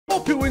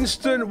Hoppy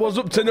Winston was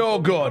up to no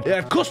good. It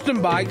had custom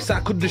bikes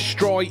that could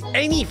destroy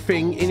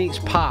anything in its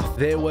path.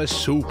 They were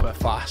super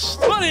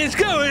fast. What is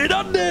going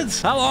on,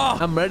 dudes? Hello.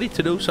 I'm ready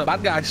to do some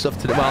bad guy stuff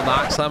today. Well, no,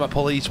 actually, I'm a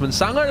policeman,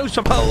 so I'm going to do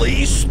some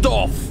police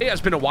stuff. It has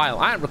been a while.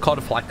 I haven't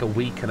recorded for like a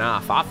week and a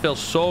half. I feel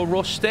so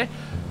rusty.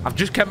 I've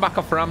just come back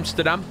off from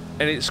Amsterdam,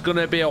 and it's going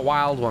to be a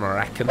wild one, I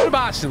reckon. What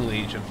about in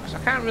Legion? Because I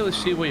can't really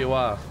see where you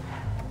are.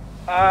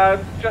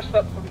 Just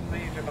up from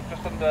Legion. I'm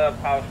just under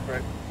Power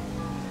Street.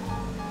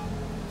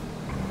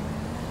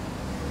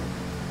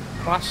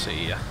 I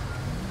see ya.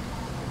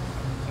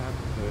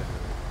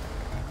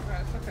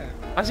 It's okay.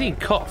 Has he in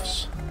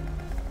cuffs?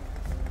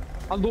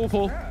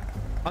 Unlawful. Yeah.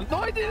 No,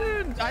 I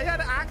didn't. I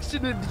had an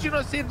accident. Did you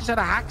not see I just had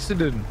an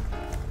accident?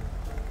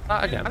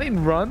 That again. I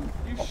didn't run.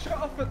 You shut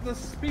off at the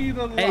speed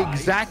of light.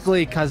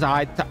 Exactly, because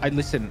I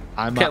listen.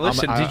 I'm Okay, a,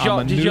 listen. I'm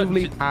a Did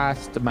newly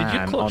passed man. Did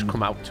your clutch on,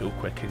 come out too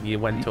quick and you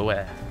went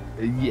away?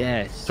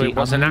 Yes. So it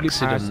was an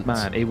accident.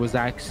 Man, it was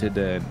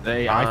accident.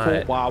 I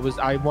Right. thought. Well,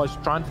 I was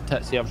trying to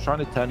I was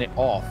trying to turn it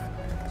off,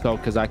 so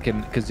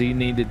because he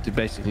needed to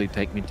basically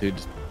take me to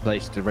the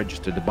place to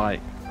register the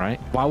bike. Right?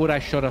 Why would I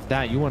shut off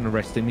that? You weren't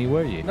arresting me,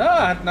 were you? No,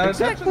 I had no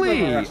Exactly.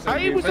 intentions of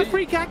arresting It you, was a but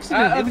freak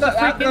accident. It was a at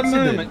freak the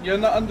incident. moment, you're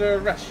not under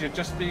arrest. You're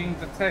just being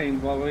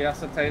detained while we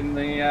ascertain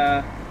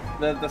the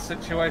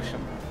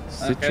situation.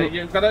 Okay,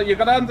 you've got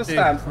to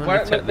understand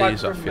where it looked like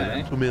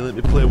from me. Let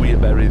me play with your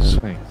berries.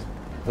 Thanks.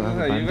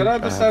 Okay, you've got to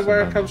understand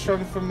where it comes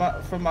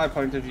from my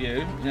point of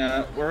view.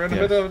 Yeah, we're in the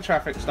middle of a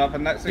traffic stop,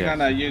 and next thing I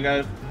know, you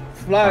go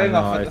flying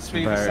off at the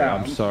speed of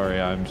sound.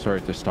 I'm sorry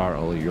to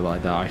startle you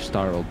like that. I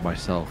startled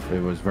myself. It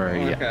was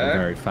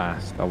very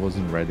fast. I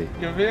wasn't ready.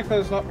 Your vehicle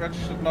is not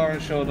registered nor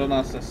insured on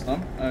our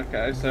system.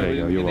 Okay, so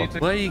you need to...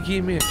 Why you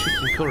give me a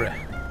chicken curry?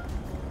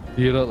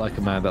 You look like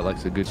a man that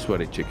likes a good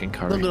sweaty chicken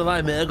curry. I'm not gonna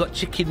lie, mate. I got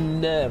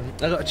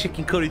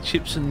chicken curry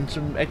chips and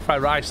some egg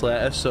fried rice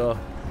later, so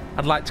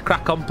I'd like to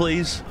crack on,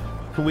 please.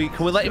 Can we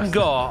let him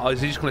go, or is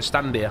he just gonna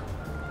stand here?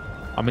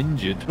 I'm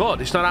injured. God,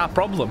 it's not our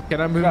problem.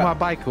 Can I move my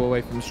bike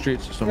away from the street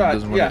so someone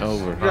doesn't run it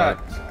over? Right.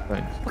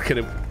 Thanks. Look at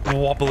him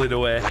wobbling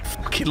away.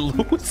 Fucking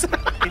loser.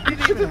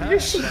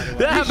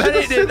 Yeah, man,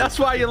 he did. That's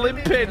why you're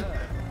limping.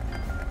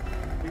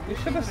 You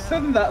should have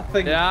sent that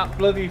thing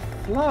bloody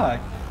fly.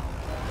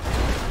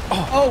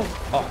 Oh.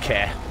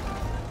 Okay.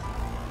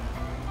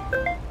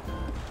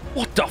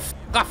 What the f?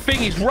 That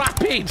thing is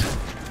rapid.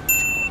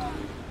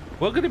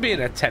 We're going to be in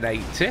a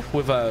 1080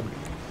 with a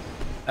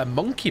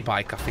monkey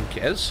bike, I think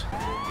it is.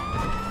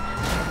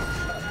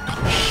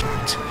 Oh,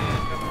 shit.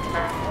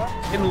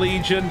 In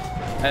Legion.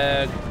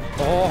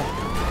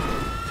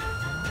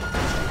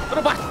 What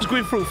about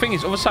going through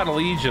thingies? Other side of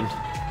Legion.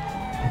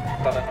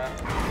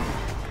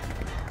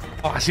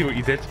 Oh, I see what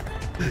you did.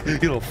 You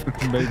little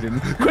fucking maiden.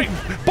 Quick,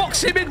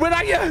 box him in, where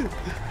are you?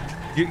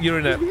 You're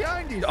in a...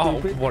 Oh,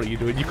 what are you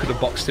doing? You could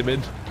have boxed him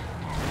in.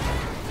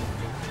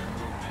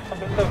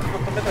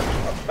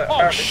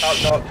 Oh,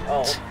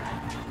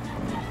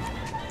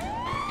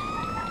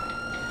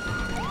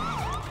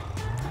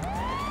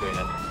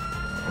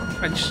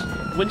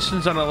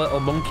 Winston's on a little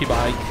monkey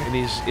bike and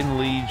he's in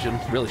Legion,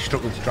 really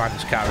struggling to drive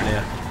this car in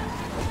here.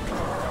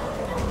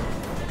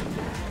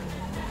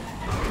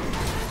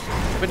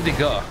 Where did he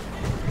go?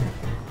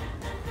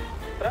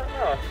 I don't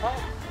know, I can't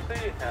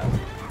see him.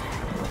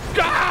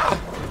 Ah!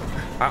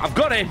 I've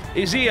got him!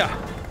 He's here!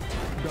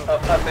 Oh,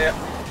 that's it.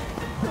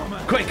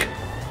 Quick!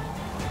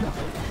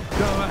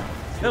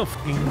 No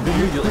fucking do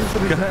you little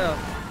fucker.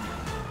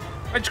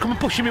 Why don't you come and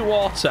push him in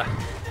water?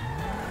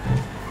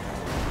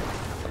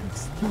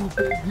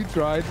 Stupid. You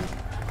tried.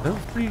 No,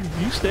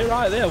 you stay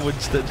right there,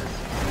 Winston.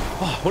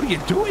 Oh, what are you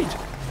doing?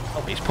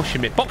 Oh, he's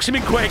pushing me. Box him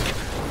in quick!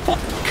 Fuck!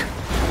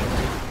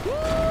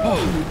 Oh.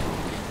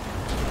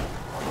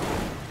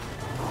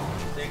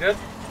 You good?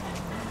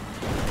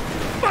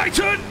 My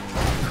turn!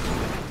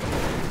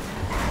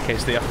 Okay,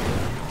 stay up.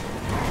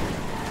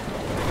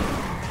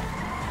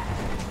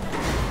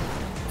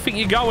 I think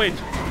you're going.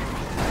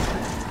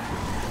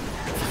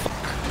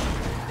 Fuck.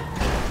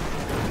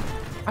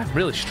 I'm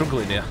really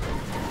struggling here.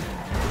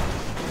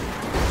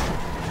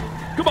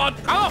 Come on!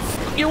 Oh,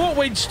 fuck you up,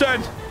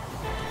 Winston!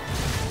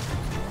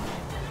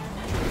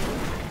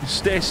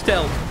 Stay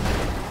still.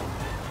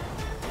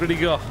 Where'd he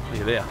go? Oh,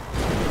 you're there.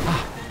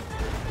 Ah.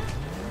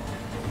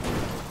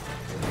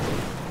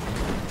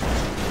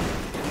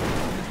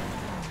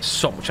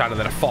 So much harder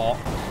than I thought.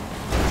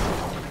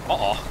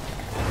 Uh-oh.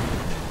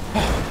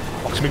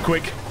 Oh, box him in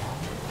quick.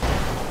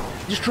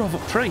 He just drove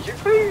up tree.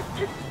 Just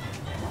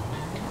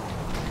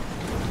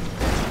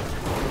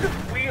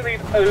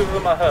wheeling over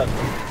my head.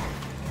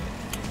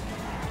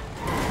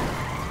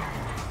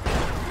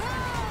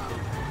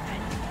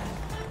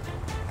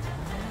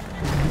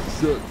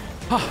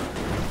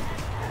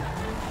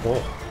 Whoa.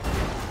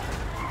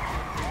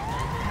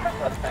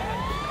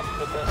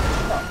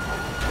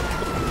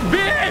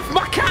 Beef,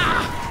 my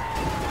car!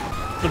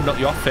 I'm gonna knock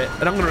you off it,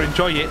 and I'm gonna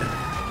enjoy it.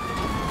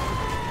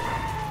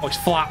 Oh, it's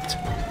flapped.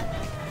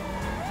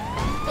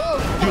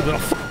 You little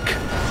fuck.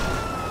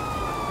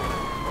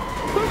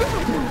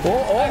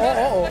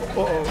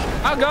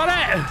 Oh. I got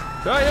it!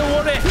 I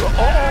want it.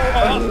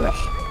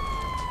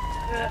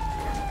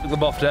 Oh. They're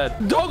both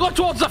dead. Don't go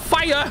towards the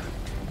fire.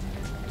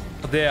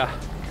 Oh dear.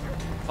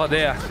 Oh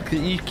dear.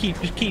 You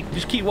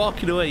just keep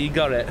walking away. You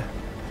got it.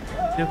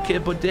 You okay,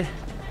 buddy?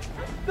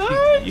 No.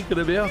 You're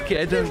gonna be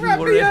okay. Don't You you ran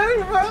worry. me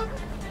over.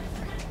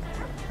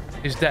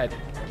 He's dead.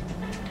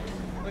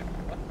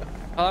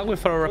 I'll wait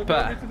for a What do you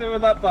repair. want me to do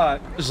with that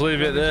bike? Just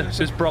leave it there. It's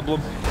his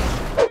problem.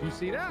 You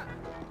see that?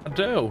 I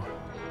do.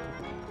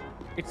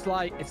 It's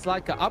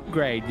like an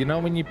upgrade, you know,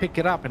 when you pick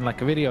it up in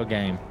like a video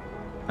game,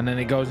 and then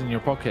it goes in your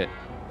pocket.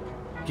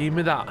 Give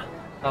me that.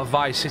 That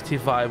Vice City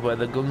vibe where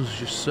the guns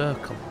just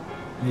circle.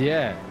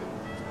 Yeah,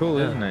 it's cool,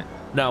 isn't it?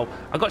 No,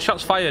 I got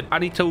shots fired. I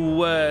need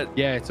to.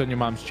 Yeah, it's on your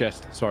mom's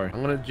chest. Sorry.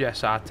 I'm gonna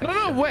Jess our test.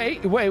 No,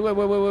 wait. Just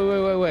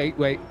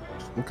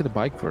look at the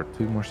bike for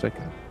 2 more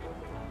seconds.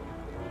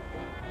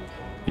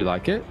 You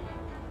like it?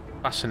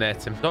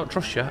 Fascinating. Don't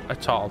trust you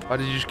at all. Why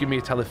did you just give me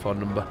a telephone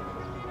number?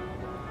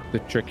 To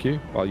trick you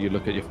while you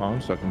look at your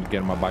phone, so I can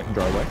get on my bike and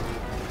drive away.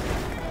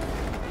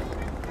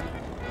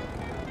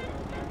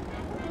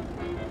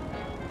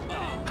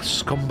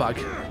 Scumbag.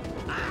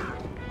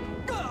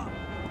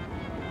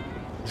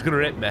 He's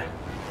gonna hit me.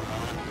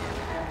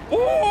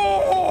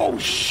 Oh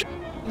shit!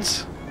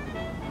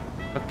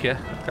 Okay.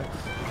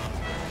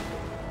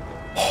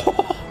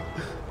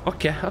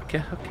 Okay.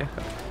 Okay.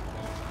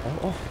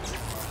 Oh.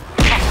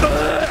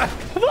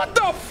 What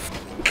the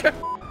fuck?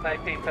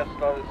 Sniper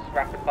pistols,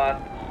 rapid fire.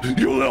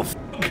 You little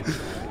fuck!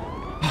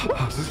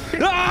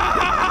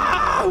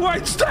 Ah!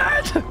 White's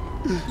dead!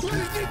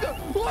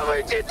 Why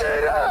would you do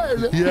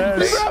that?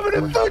 Yes. You're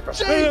having a foot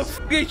chase.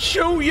 Fucking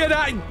shoot you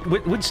that!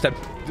 Winston,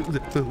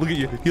 look at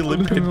you. You're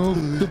limping.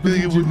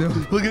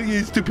 Look at you,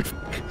 stupid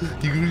fuck.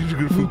 You're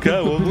gonna fuck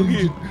out.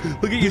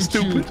 Look at you,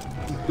 stupid.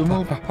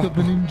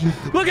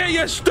 Look at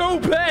you,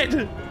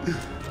 stupid!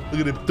 Look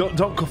at him.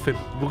 Don't cuff him.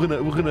 We're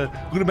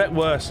gonna make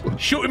worse.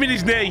 Shoot him in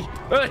his knee.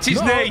 Hurt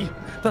his knee.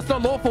 That's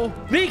not lawful.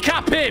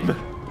 Kneecap him.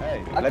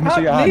 Hey, let me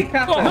see your hand.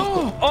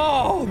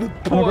 Oh, the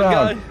poor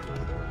guy.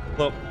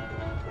 Look,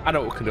 I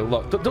know what we can do.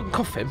 Look, don't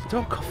cuff him.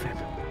 Don't cuff him.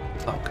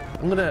 Look,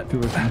 I'm gonna.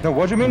 No,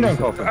 what do you mean don't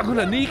cuff him? I'm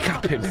gonna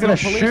kneecap him. He's gonna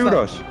shoot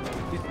us.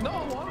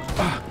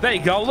 There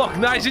you go. Look,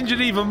 now he's injured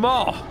even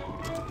more.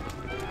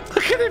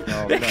 Look at him.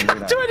 No, He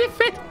can't do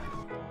anything.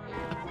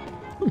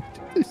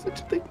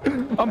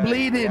 I'm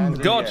bleeding.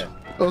 God.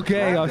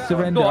 Okay, I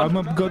surrender. Go on. I'm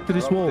gonna go to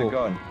this Drop the wall.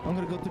 gun. I'm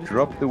gonna go to this.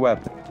 Drop the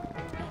weapon.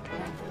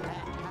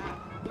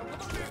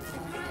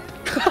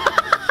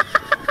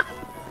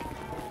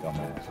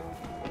 Dumbass.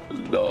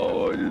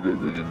 No, you did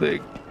such a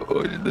thing.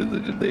 Oh, you did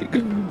such a thing.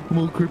 I'm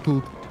all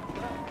crippled.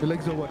 Your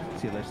legs are what?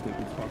 See, let's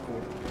stupid fuck.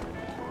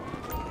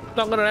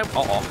 Not gonna.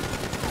 Uh-oh.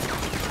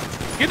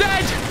 You're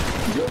dead.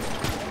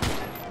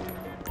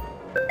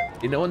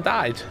 No one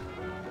died.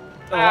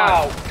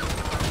 Ow! Look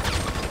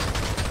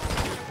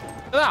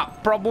at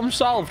that. Problem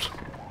solved.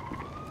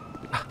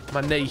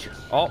 My knee.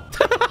 Oh.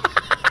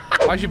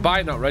 Why's your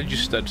bike not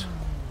registered?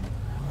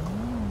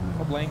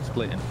 Stop lane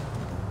splitting.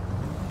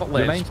 What Your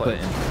lane lane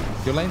splitting?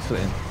 splitting. Your lane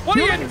splitting. What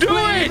are you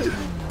doing?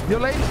 Your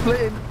lane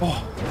splitting.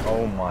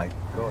 Oh my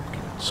god.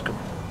 Scum.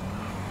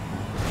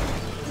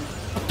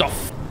 What the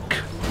fuck?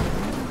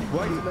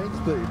 Why are you lane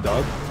splitting,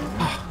 dog?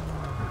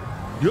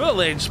 You're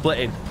lane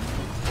splitting.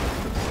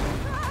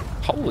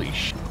 Holy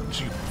shit.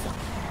 You fuck.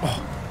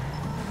 Oh.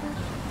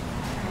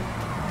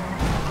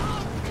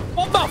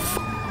 What the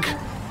fuck?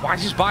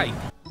 Why's his bike?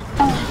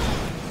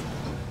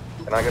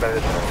 Can I get a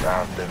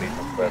round to leave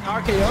some first?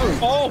 RKO.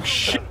 Oh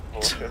shit.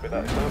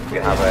 We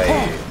have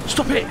a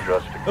Stop it.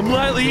 I'm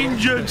lightly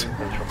injured.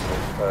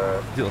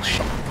 uh, Little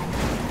shot.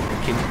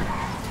 Fucking.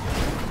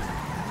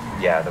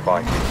 yeah, the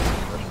bike.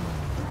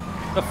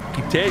 The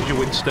fucking taser,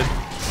 Winston.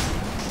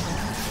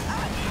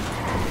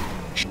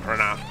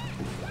 Run out.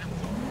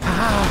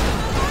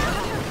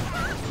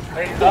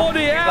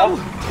 Bloody hell!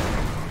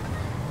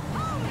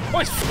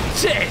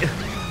 What's it?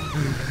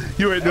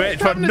 You ain't waiting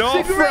for no On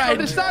the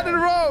friend. side of the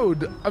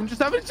road. I'm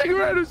just having a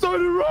cigarette on the side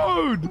of the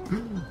road.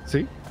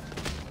 See?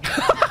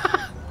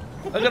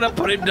 I'm gonna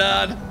put him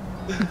down.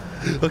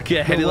 Okay,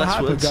 Henny, what let's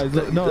happened,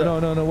 work. guys?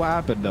 No. What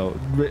happened though?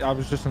 I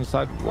was just on the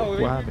side. What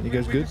happened? You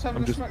guys good?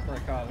 I'm just.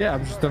 Yeah,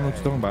 I'm just done what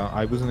you're talking about.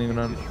 I wasn't even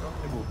on.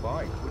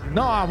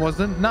 No, I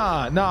wasn't.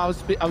 Nah. I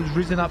was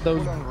rizzing up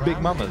those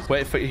big mamas.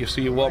 Wait for you,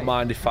 so you won't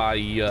mind if I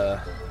get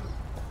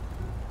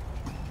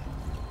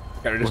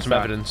rid of What's some that?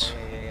 evidence.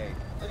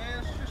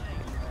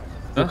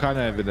 What kind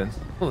of evidence?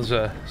 Well,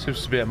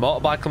 seems to be a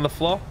motorbike on the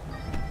floor.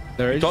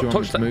 There is. Don't You want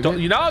me touch to that. move Don't,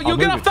 it? you know, I'll you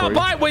get move off it for that you.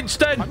 bike,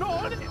 Winston. I'm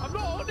not on it. I'm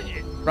not on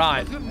it. Right.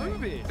 I'm gonna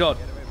move it. Good.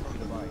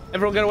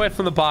 Everyone get away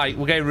from the bike.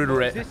 We're getting rid of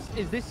it.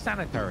 Is this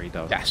sanitary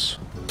though? Yes.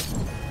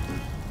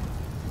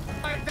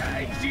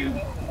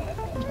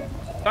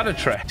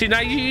 Sanitary. See, now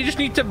you just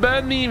need to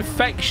burn the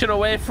infection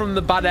away from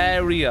the bad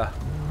area.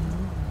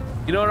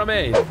 You know what I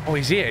mean? Oh,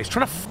 he's here. He's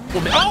trying to f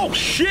with me. Oh,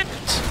 shit!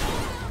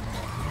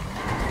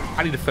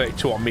 I need a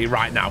 32 on me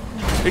right now.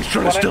 He's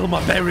trying to steal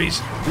my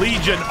berries.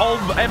 Legion, old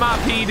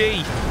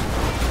MRPD.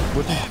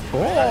 Oh.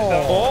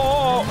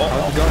 Oh.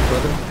 How's it going,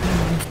 brother?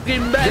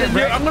 fucking better than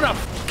you. I'm gonna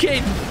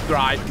fucking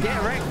right.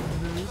 Get wrecked.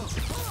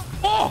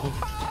 Oh!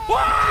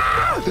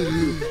 Ah!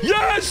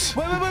 Yes!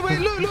 Wait.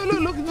 Look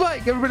at the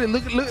bike. Everybody,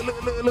 look at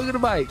the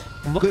bike.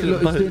 Look at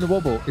It's doing a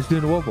wobble. It's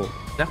doing a wobble.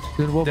 Yeah. It's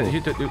doing a wobble.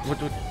 You do,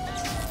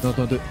 No,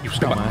 don't do it. You Come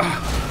stop, on,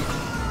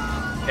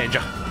 man.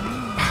 Danger.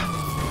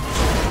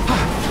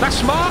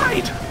 That's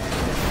mine!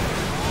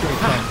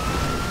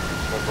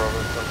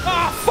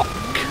 Ah,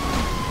 fuck!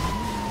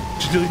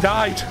 She nearly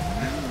died.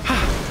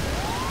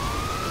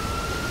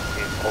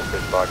 He's off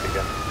his bike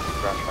again.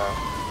 Crash out.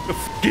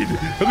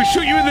 I'm gonna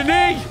shoot you in the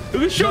knee! I'm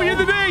gonna shoot you in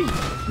the knee!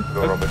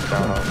 Go Robert's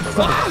down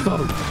after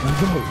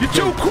You're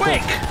too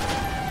quick!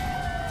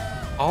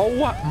 Oh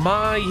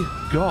my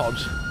god.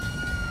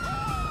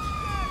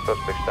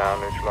 Suspect's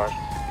down, neutralized.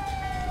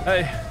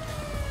 Hey.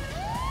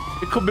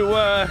 It could be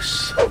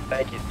worse. The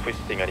bike is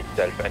twisting on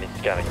itself and it's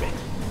scaring me.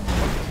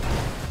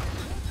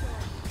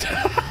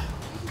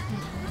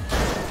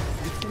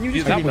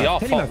 That was your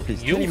fault.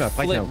 You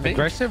flipped me.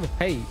 Aggressive?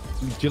 Hey,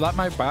 do you like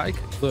my bike?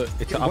 Look,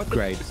 it's an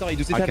upgrade. Sorry,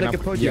 does it have like a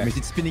podium? Is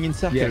it spinning in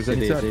circles? Yes,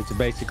 it is. It's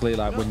basically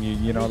like when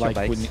you know, like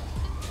when you...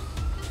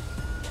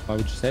 Why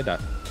would you say that?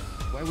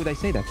 Why would I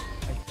say that?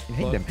 I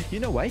hate them.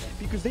 You know why?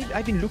 Because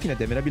I've been looking at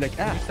them and I'll be like,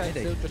 ah,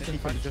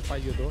 Just by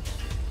your door.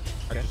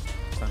 Okay.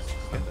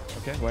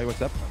 Okay, why,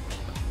 what's up?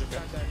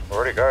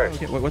 Already go.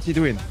 Okay, what's he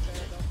doing?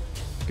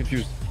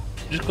 Confused.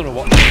 I'm just gonna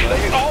watch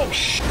it. Oh,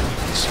 shit!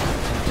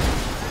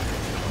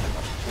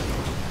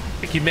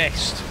 I think he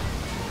missed.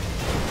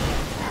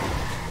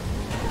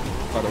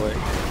 By the way.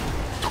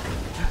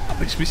 That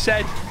makes me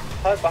sad.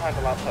 I'm behind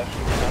the laptop.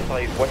 I'm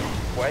sorry,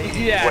 why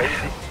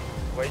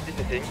is this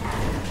a thing?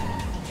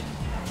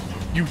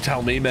 You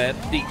tell me, man.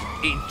 He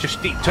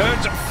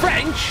turns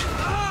French.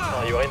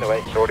 Oh, you're in the way.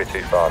 It's already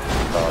too fast.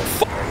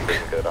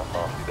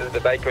 The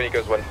bike when it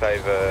goes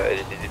 1.5,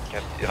 it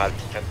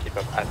can't keep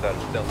up at all.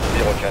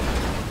 Zero chance.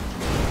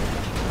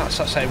 That's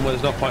that same where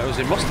there's no point. It was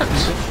in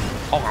Mustangs.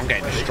 Oh, I'm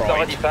getting destroyed. It's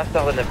already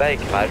faster than the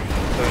bike, Ralph.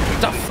 So if you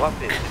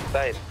drop it, it's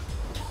fine.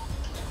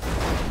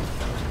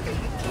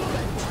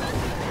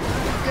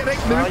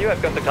 Oh, you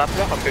have got the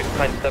grappler. I'm going to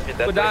try and stop it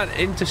that We're down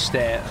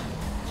interstate.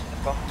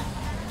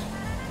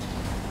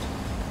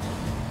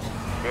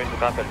 I'm going to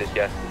grapple this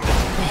guy.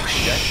 Oh,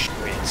 shit.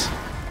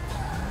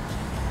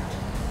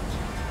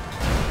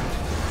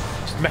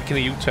 Just making a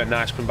U-turn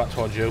now. It's coming back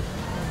towards you.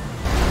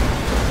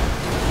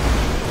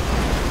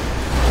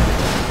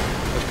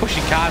 It's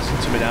pushing cars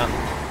into me now.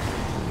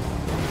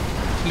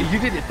 You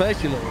did it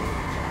first, you little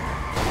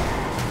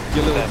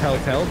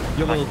telltale.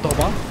 You little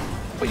dobber.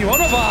 What you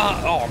on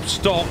about? Oh, I'm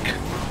stuck.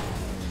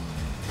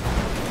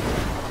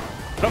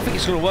 I don't think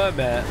it's gonna work,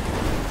 mate.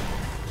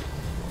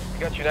 I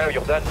got you now.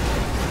 You're done.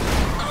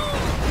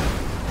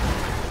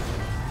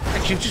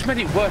 You've just made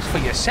it worse for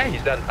yourself.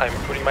 He's done. I'm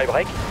pulling my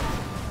brake.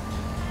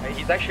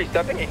 He's actually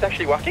stopping. It's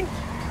actually working. I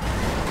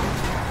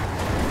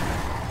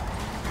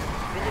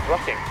think it's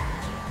working.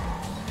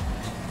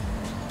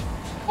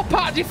 What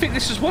part do you think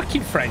this is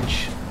working,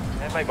 French?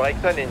 And my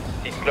brake's on and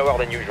it's slower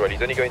than usual.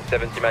 He's only going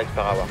 70 miles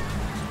per hour.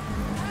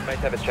 Might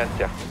have a chance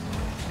here.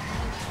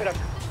 Get up.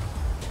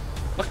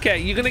 Okay,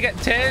 you're gonna get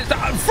tased.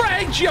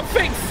 French, you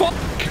big fuck!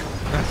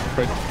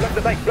 Block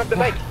the bike. Block the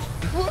bike.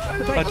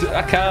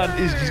 I can't.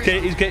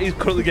 He's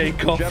currently getting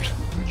cuffed.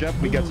 Jump,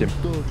 we got him.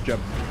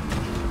 Jump,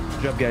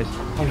 guys.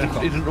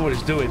 He doesn't know what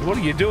he's doing. What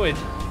are you doing?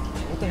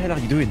 What the hell are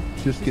you doing?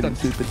 Just get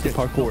into the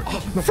parkour.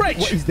 French!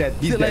 What is that?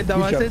 He's dead.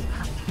 Good job.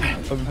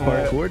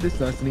 Parkour, this is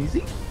nice and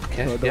easy.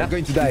 Okay, No, yeah. I'm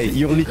going to die.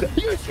 You're little.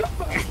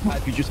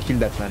 You just killed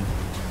that man.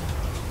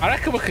 I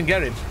reckon we can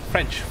get him.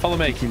 French, follow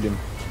me. Killed him.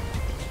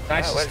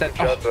 Nice Well, step.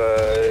 good job,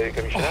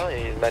 Commissioner.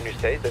 His man who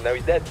stayed and now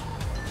he's dead.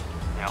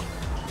 Yeah.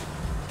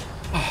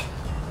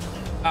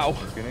 Ow.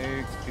 Can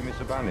you give me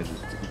some bandages?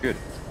 Good.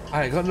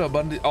 I ain't got no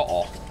bandit.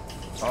 Uh-oh.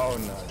 Oh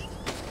no.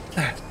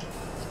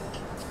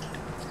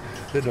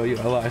 They know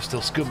you're alive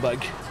still,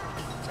 scumbag.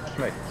 That's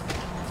me.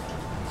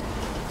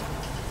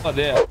 Oh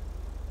dear.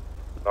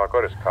 No, I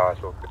got his car,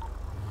 it's all good.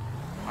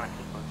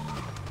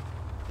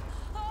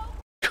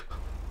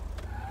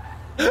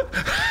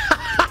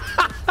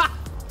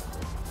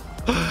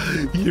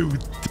 You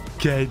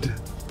dickhead.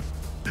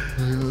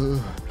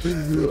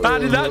 How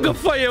did that go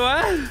for you,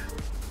 eh?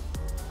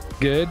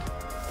 Good.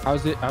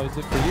 How's it for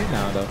you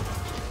now, though?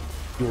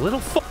 You little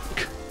fuck.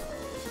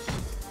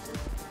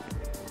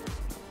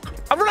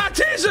 I'm running out of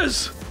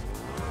tasers!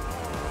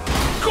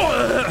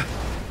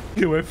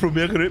 Get away from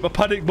me, I'm gonna hit my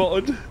panic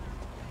button.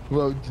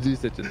 Why would you do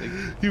such a thing?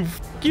 You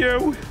fuck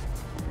you.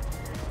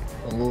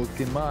 I'm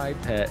walking my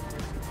pet.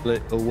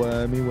 Little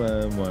wormy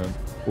worm.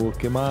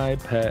 Walking my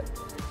pet.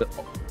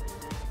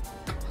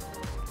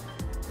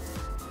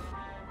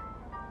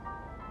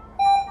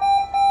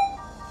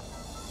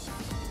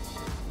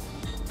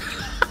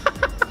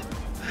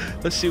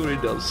 Let's see what he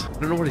does. I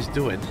don't know what he's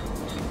doing.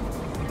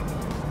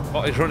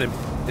 Oh, he's running.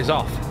 He's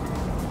off.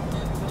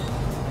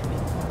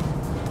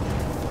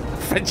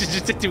 French is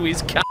just hitting with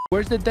his car.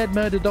 Where's the dead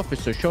murdered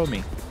officer? Show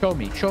me. Show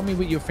me. Show me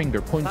with your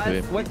finger. Point to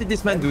him. What did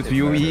this man do to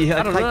you? He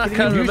I don't know. I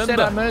can't You remember. said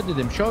I murdered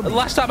him. Show me. The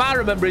last time I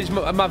remember is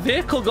my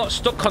vehicle got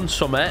stuck on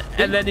something,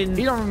 and then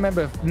You don't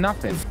remember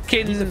nothing.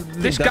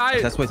 this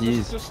guy. That's what he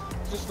is.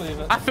 Just leave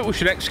it. I think we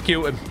should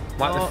execute him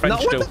like the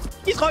French do.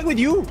 What is wrong with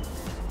you?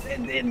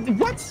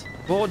 What?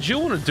 Well, what do you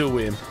want to do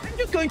with him? I'm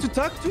just going to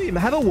talk to him,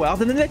 have a word,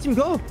 and then let him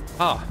go.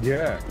 Oh,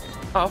 Yeah.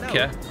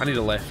 okay. I need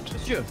a lift.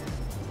 Monsieur,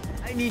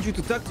 I need you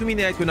to talk to me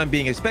next when I'm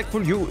being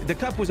respectful. The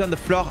cop was on the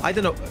floor. I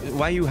don't know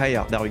why you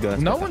here. There we go.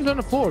 No one's on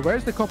the floor.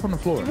 Where's the cop on the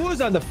floor? He was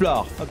on the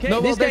floor. Okay.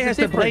 No, This well, guy there's has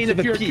a the brain difference. of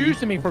If a you're pea.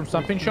 accusing me from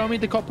something, show me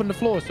the cop on the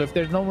floor. So if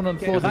there's no one on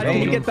the floor, there's no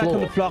one on Get the back on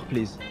floor. the floor,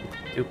 please.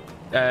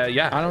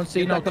 Yeah. I don't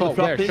see Get no back on the cop.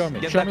 floor, Where? please. Show me.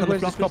 Get Show back me on the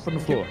where's this floor, cop on the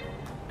please. floor.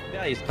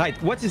 There he is.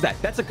 Right. What is that?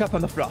 That's a cop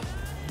on the floor.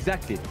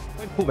 Exactly.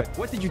 Prove it.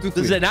 What did you do to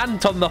There's him? an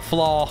ant on the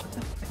floor.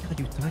 What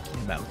are you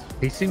talking about?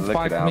 He seems Look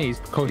fine it to out. me. He's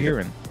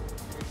coherent.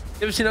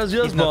 You ever seen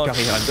Ozzy He's not Osbourne?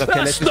 coherent. Okay, That's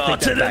let's just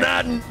not take an that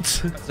back.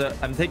 ant. So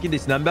I'm taking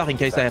this number in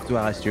case I have to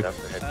arrest you.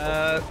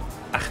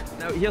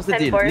 Now here's the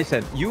deal. 10-4.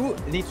 Listen, you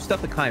need to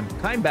stop the crime.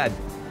 Crime bad.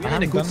 We're in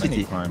a haven't good done any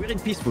city. crime. We're in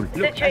peaceful. Look,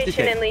 that's the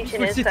Situation thing. in Legion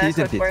Good is city,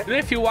 isn't code it? for. And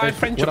if you wind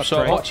friendship What up, so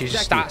Trey? much, he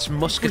Exactly. starts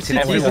musketing Good city,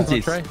 everyone. isn't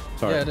it? Trey?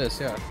 Sorry. Yeah, it is,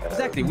 yeah.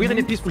 Exactly. We're in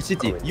a peaceful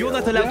city. You're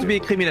not allowed to be a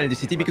criminal in the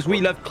city because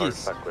we love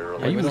peace. Are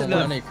you just don't love-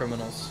 want any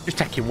criminals? Just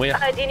taking weird.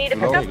 Do you need a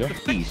There pickup? you go.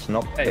 Peace,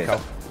 not There you piss.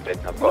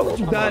 go. What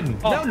you done?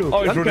 Oh, Now look,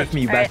 oh, he's handcuff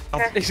me, Alright,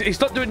 bastard. He's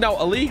not doing no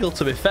illegal,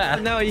 to be fair.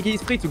 No,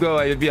 he's free to go,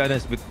 I'll be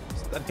honest, but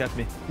handcuff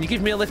me. Can you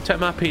give me a lift to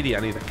MRPD? I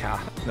need a car.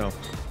 No.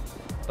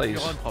 Please.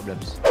 Your own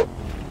problems.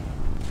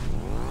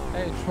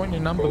 Hey, just want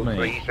your number,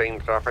 mate. same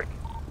traffic.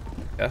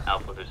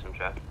 Alpha, do some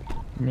traffic.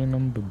 Give me a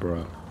number,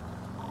 bro.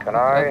 Can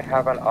I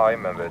have an I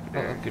member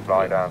Oh, to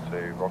fly down to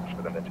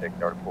Rochford and then take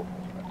the report?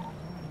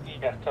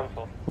 Yeah,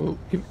 10-4. Well,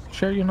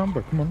 share your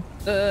number. Come on.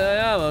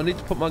 Yeah, I need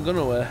to put my gun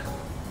away.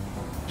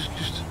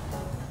 Just.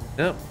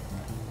 Yep.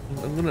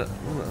 I'm gonna.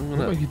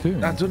 What are you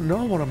doing? I don't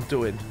know what I'm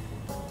doing.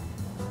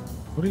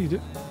 What are you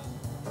doing?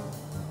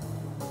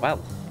 Well,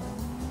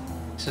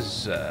 this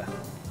is.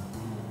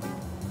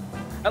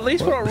 At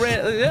least we're not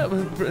really. Yeah.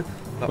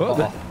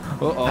 Uh-oh.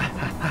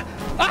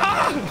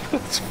 Ah!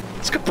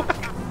 Let's go back.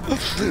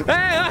 Hey,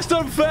 that's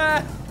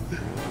unfair.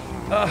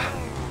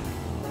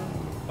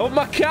 Oh,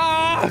 my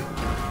car!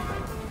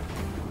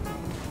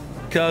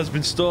 Car's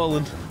been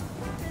stolen.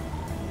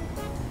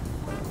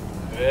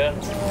 Yeah.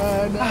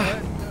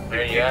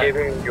 Give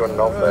him your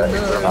number.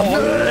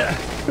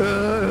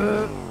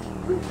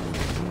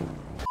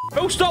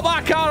 Go stop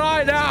that car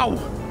right now!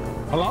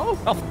 Hello?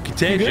 I'll fucking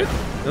take you.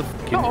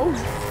 No.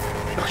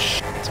 Oh,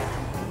 shit.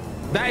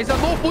 That is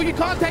unlawful. You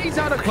can't take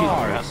out a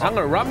car. I'm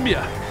gonna ram you.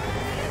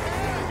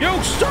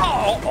 You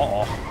stop!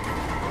 Oh.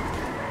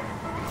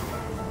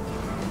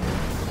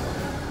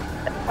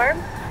 Farm?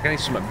 I need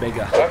something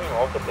bigger.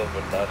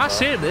 I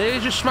see him there,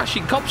 he's just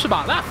smashing cops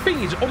about. That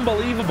thing is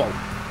unbelievable.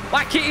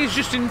 Like, it is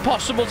just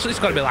impossible. So it's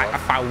got to be like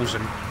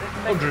 1,000,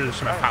 100 and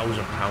some £1,000.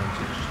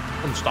 It's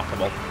just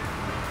unstoppable.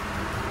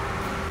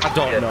 I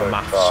don't know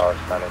maths.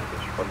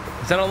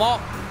 Is that a lot?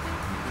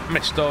 How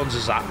many stones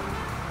is that?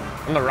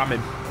 I'm gonna ram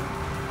him.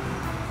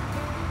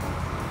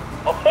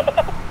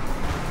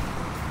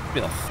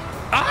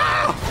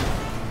 Ah!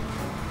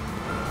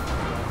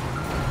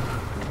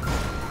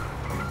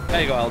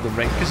 There you go, Elden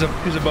Ring. He's a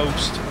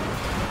boast.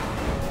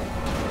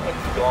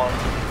 It's gone.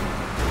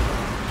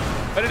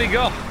 Where did he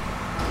go?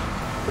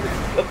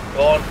 It's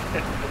gone.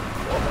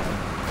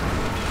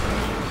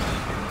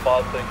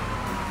 Bad thing.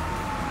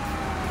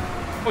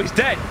 Oh, he's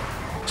dead.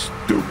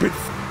 Stupid.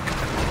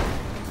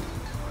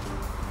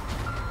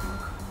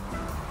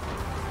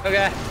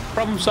 Okay,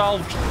 problem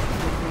solved.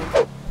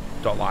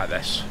 Don't like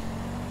this.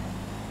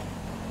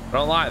 I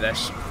don't like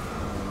this.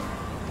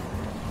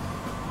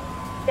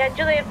 Yeah,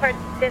 Juliet Park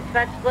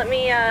Dispatch, let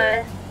me,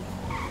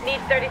 need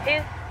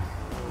 32?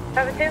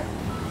 72?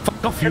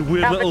 Fuck off, you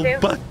weird Alpha little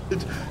 2.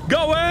 bastard. Go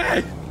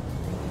away!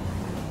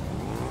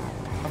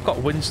 I've got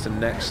Winston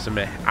next to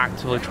me,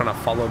 actively trying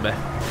to follow me.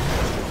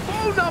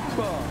 Phone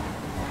number.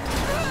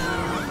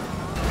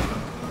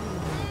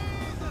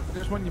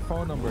 Just want your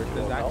phone number if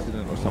there's an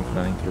accident or something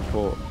I need to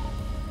report.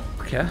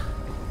 Okay.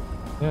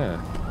 Yeah.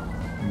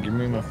 Give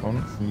me my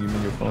phone. Can you give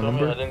me your phone I'm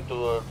number? heading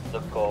to the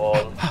call.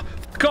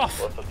 Fuck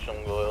off!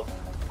 Perfection Goyle.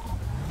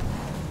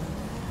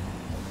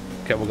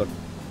 Okay, we're good.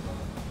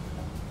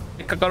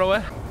 Think I got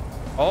away?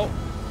 Oh.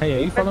 Hey, are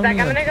you One following sec,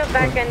 me? I'm gonna go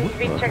back and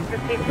recheck the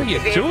CCTV. What are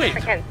you doing? I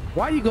can't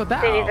Why you got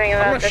that? see anything I'm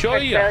about gonna the show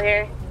truck you. trail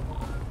here.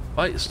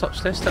 Wait, stop,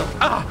 stay still.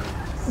 Ah!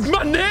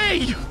 My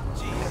knee!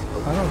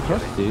 I don't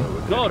trust you.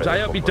 God, I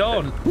hope you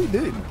don't. What are you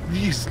doing?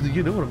 Yes,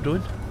 you know what I'm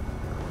doing.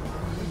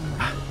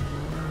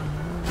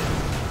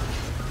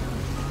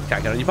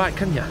 Can't get on your bike,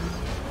 can you?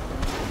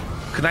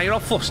 Now you're all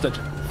flustered.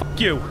 Fuck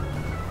you.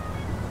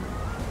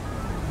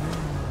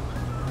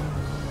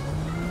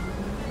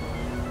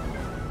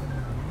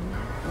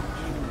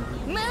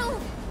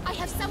 Move! I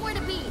have somewhere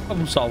to be.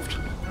 Problem solved.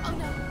 Oh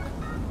no.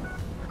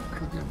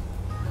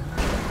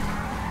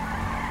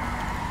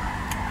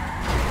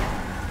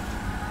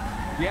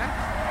 Yeah?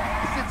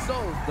 Is it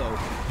solved though?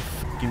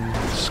 Fucking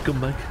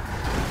scumbag.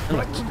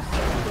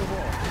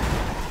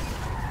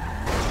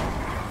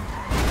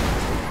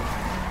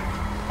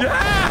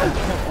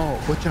 Yeah! Oh,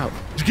 watch out.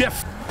 Get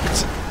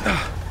f***ed.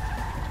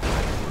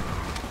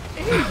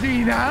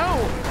 Easy now.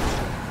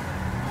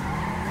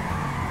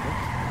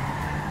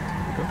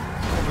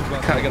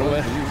 Can't get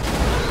away.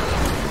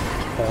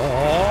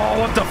 Oh,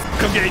 what the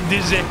fuck? I'm getting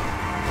dizzy.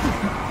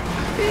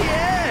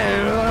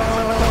 Yeah.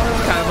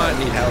 I might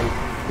need help.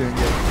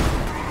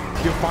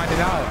 You'll find it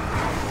out.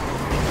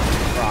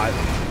 Right.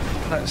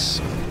 Let's...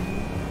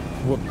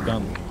 Whoop,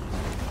 gun.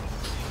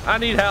 I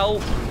need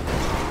help.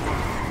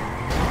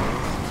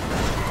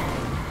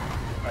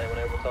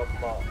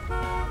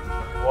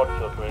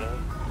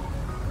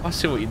 I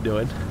see what you're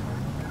doing.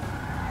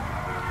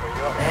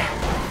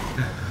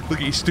 Look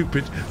at you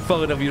stupid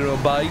falling off your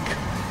own bike.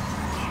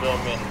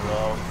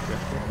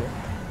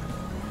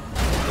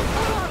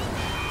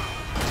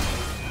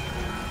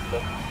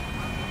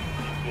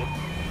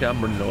 Yeah,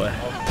 I'm running away.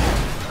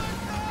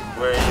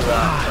 Where are you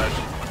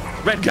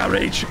at? Red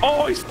garage.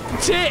 Oh, he's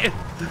it.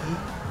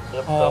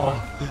 Yep,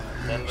 Oh.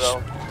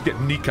 Get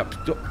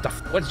kneecapped.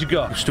 Where did you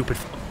go? You stupid.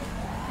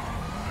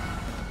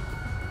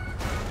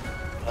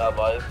 Have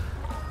I?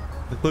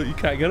 Look, you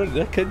can't get on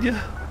there, can you?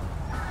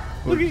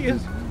 Look at you.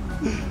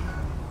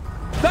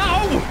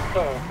 No!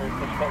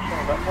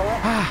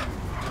 Ah.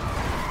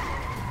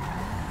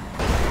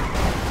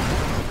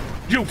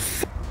 You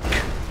f***.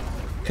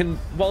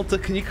 Walter,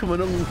 can you come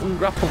and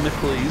ungrapple me,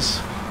 please?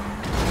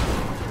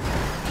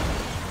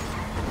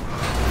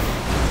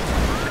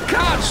 I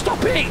can't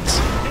stop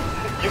it!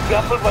 You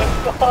grappled my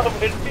car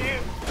with you.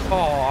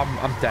 Oh,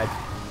 I'm dead.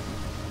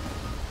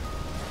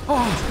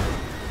 Oh.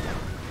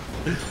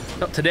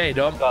 Not today,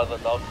 Dom.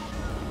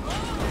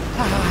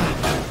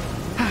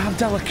 I'm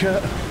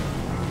delicate.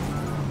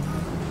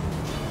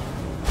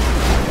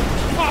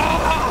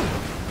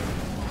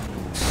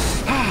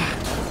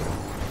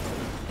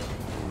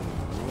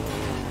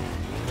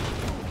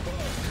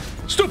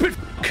 Stupid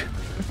f***.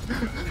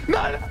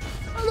 No.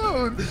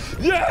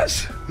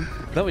 Yes! Is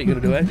that what you're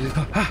gonna do, eh?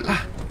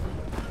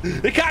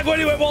 He can't go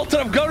anywhere, Walter.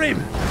 I've got him.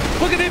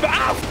 Look at him.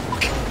 Ah,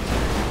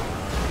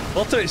 f***.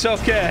 Walter, it's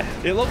okay.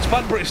 It looks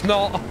bad, but it's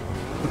not.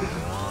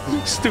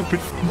 Stupid.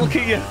 Look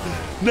at you.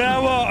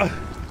 Now what?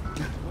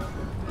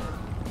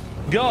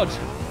 God.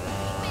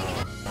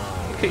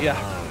 Look at you.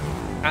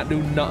 Can't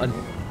do nothing.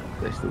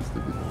 They're still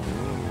stupid.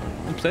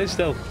 I'm staying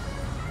still.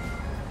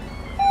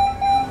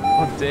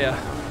 Oh dear.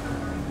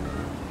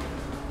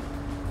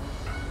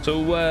 So,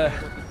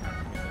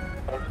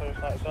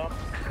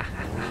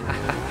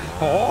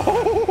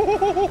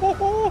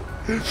 oh!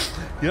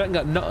 You ain't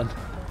got nothing.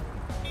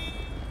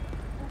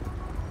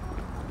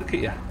 Look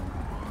at you.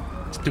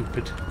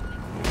 Stupid.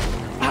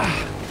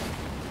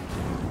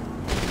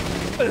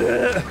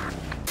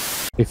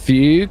 If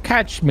you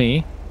catch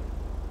me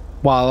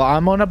while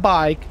I'm on a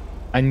bike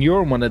and you're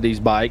on one of these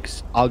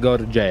bikes, I'll go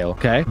to jail,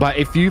 okay? But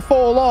if you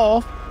fall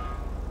off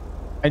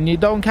and you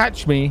don't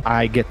catch me,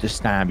 I get to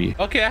stab you.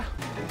 Okay.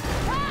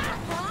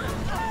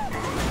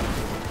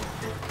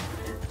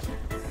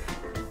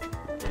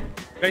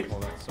 Okay.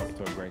 Well, that's off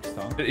to a great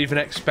start. Didn't even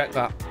expect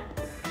that.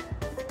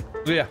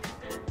 Yeah.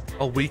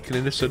 All weak and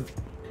innocent.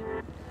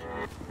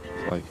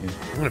 Like, yeah.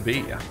 I'm gonna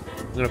beat you.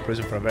 I'm going to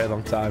prison for a very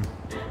long time.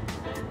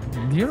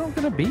 You're not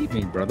gonna beat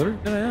me, brother.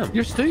 I am.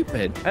 You're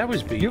stupid. I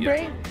always beat you.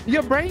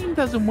 Your brain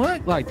doesn't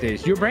work like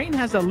this. Your brain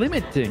has a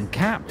limiting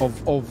cap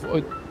of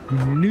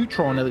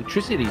neutron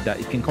electricity that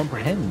it can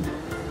comprehend.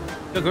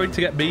 You're going to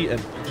get beaten.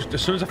 Just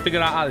as soon as I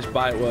figure out how this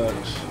bike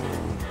works.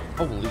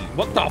 Holy,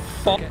 what the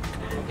fuck? Okay,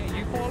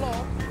 you fall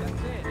off.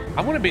 That's it.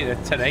 I want to be in a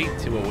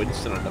 1080 with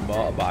Winston on the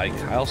motorbike.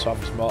 I also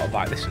have this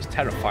motorbike. This is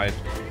terrifying.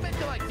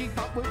 Keep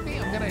up with me.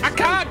 I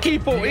can't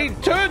keep up.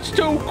 It turns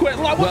too quick.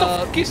 Like, what the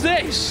fuck is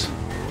this?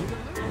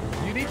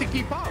 You need to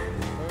keep up.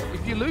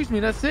 If you lose me,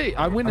 that's it.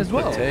 I win as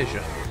well.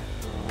 Fantasia.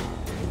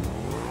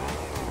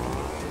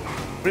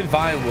 We're in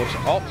Vinewood.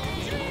 Oh.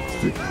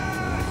 Look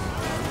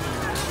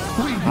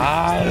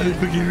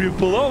at you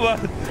pull over.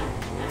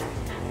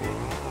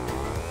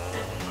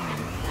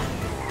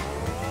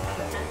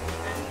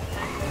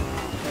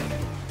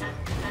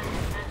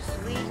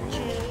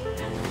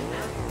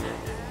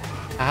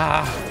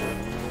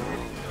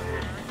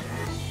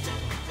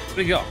 Where'd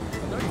he go? I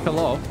know you fell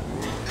off.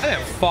 I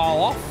didn't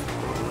fall off.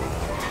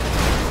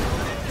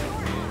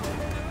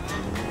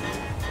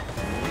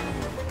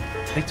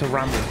 I need to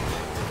ram him.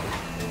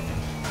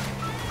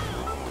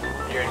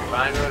 You're in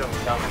Vinewood, I'm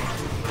coming.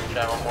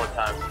 Try one more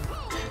time.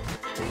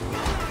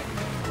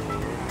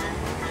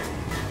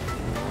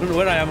 I don't know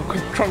where I am.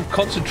 I'm trying to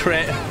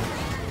concentrate.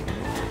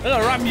 I'm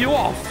gonna ram you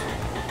off.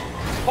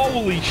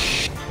 Holy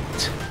shit.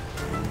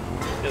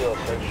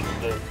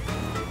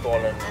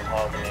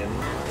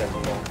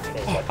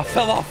 Oh, I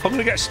fell off. I'm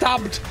gonna get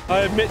stabbed. I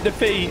admit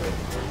defeat.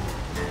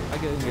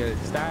 I'm gonna get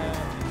stabbed.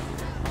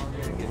 I'm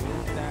gonna get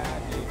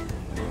stabbed.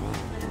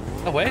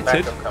 I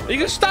waited. Are you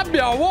gonna stab me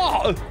or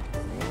what?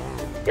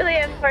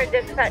 Juliet for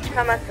dispatch,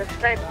 come on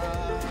suspect.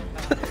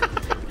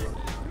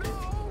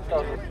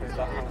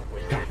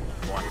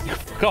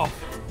 Fuck off.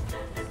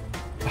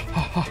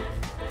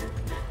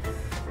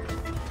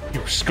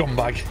 You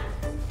scumbag.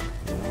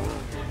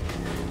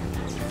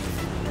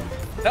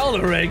 Hell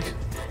the rig.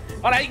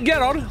 Alright,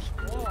 get on.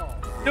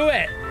 Do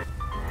it.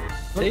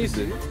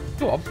 Easy.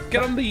 Go on,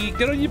 get on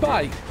your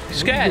bike. You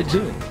scared? What are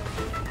you doing?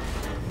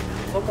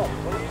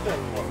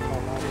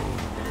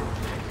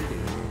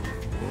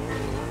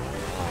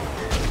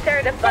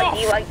 Sir, the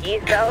buggy wuggy,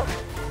 so.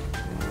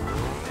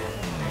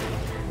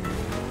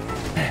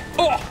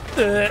 Oh!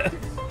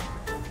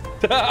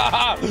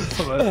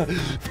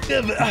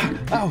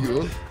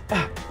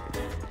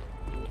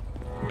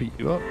 Beat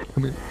you up.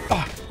 Come here.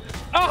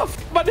 Ah,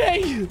 my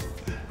knee!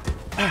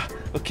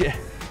 Okay,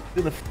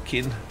 gonna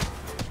fucking.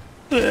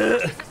 There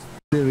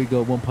we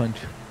go, one punch.